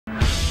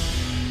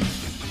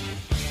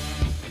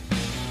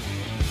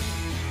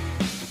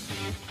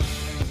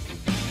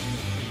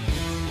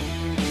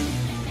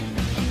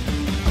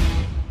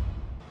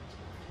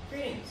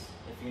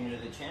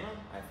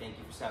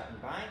stopping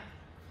by.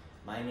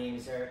 My name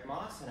is Eric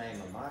Moss and I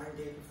am a modern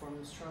day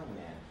performing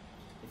strongman.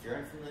 If you're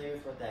unfamiliar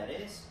with what that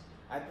is,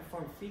 I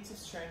perform feats of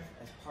strength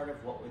as part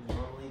of what would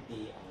normally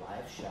be a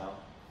live show.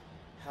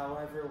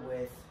 However,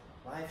 with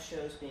live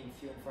shows being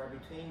few and far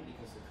between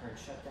because of the current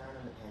shutdown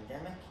and the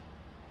pandemic,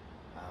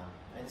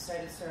 I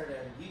decided to start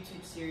a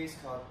YouTube series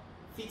called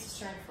Feats of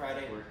Strength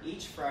Friday, where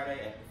each Friday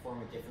I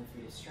perform a different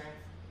feat of strength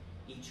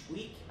each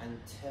week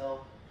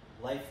until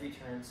life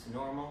returns to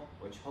normal,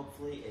 which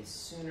hopefully is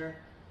sooner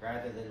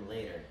rather than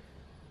later,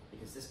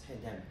 because this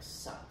pandemic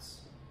sucks.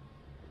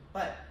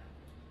 But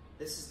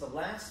this is the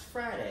last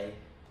Friday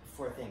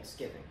before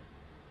Thanksgiving,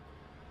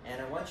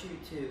 and I want you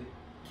to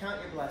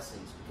count your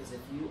blessings, because if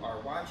you are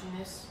watching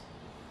this,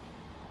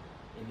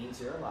 it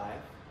means you're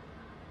alive,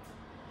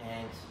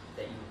 and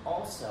that you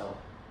also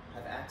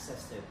have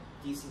access to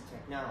decent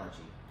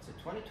technology. So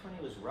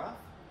 2020 was rough,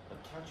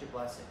 but count your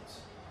blessings.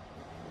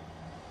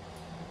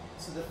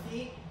 So the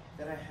feat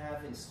that I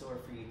have in store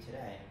for you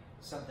today,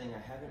 something I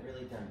haven't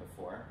really done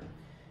before,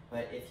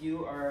 but if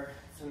you are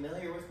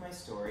familiar with my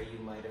story, you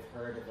might have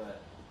heard of a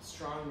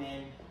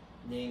strongman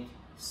named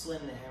Slim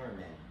the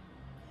Hammerman.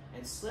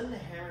 And Slim the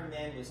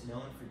Hammerman was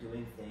known for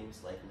doing things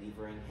like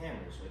levering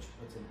hammers, which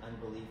puts an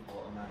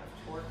unbelievable amount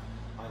of torque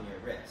on your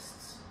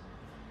wrists.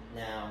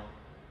 Now,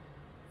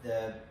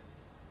 the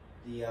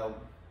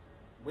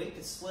weight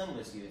that Slim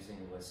was using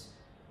was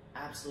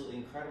absolutely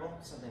incredible,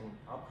 something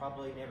I'll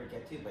probably never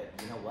get to, but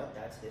you know what,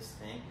 that's his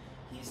thing.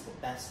 He's the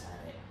best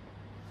at it.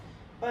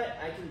 But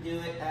I can do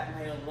it at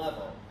my own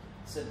level.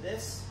 So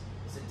this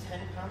is a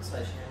 10-pound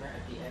sledgehammer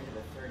at the end of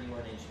a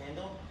 31-inch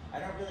handle. I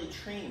don't really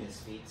train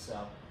this feat,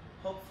 so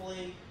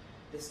hopefully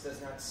this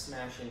does not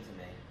smash into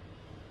me.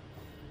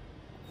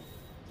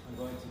 I'm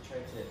going to try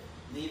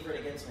to lever it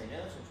against my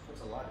nose, which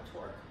puts a lot of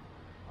torque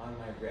on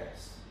my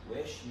wrist.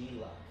 Wish me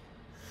luck.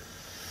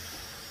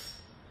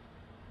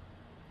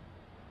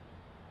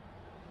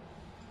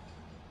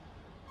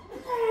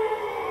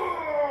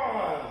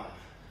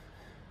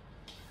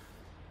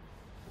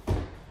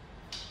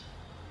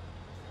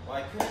 Well,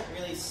 I couldn't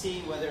really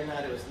see whether or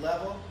not it was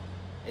level.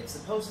 It's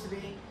supposed to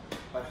be,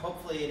 but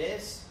hopefully it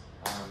is.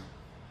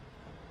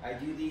 I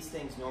do these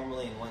things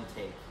normally in one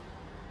take,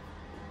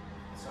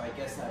 so I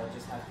guess that'll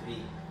just have to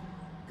be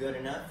good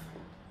enough.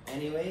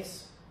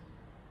 Anyways,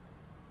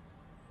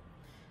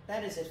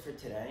 that is it for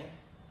today.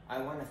 I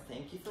want to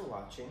thank you for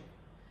watching.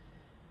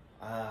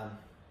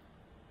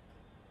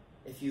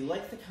 If you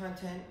like the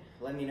content,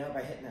 let me know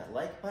by hitting that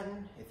like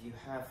button. If you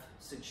have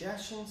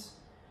suggestions,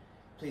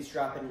 please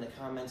drop it in the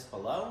comments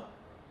below.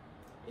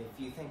 If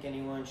you think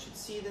anyone should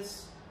see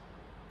this,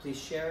 please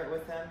share it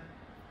with them.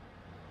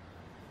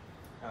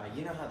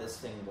 You know how this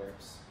thing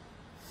works.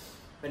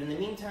 But in the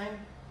meantime,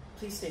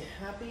 please stay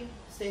happy,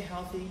 stay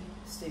healthy,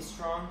 stay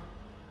strong,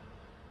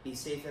 be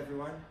safe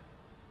everyone,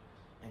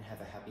 and have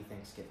a happy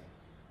Thanksgiving.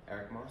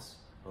 Eric Moss,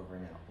 over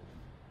and out.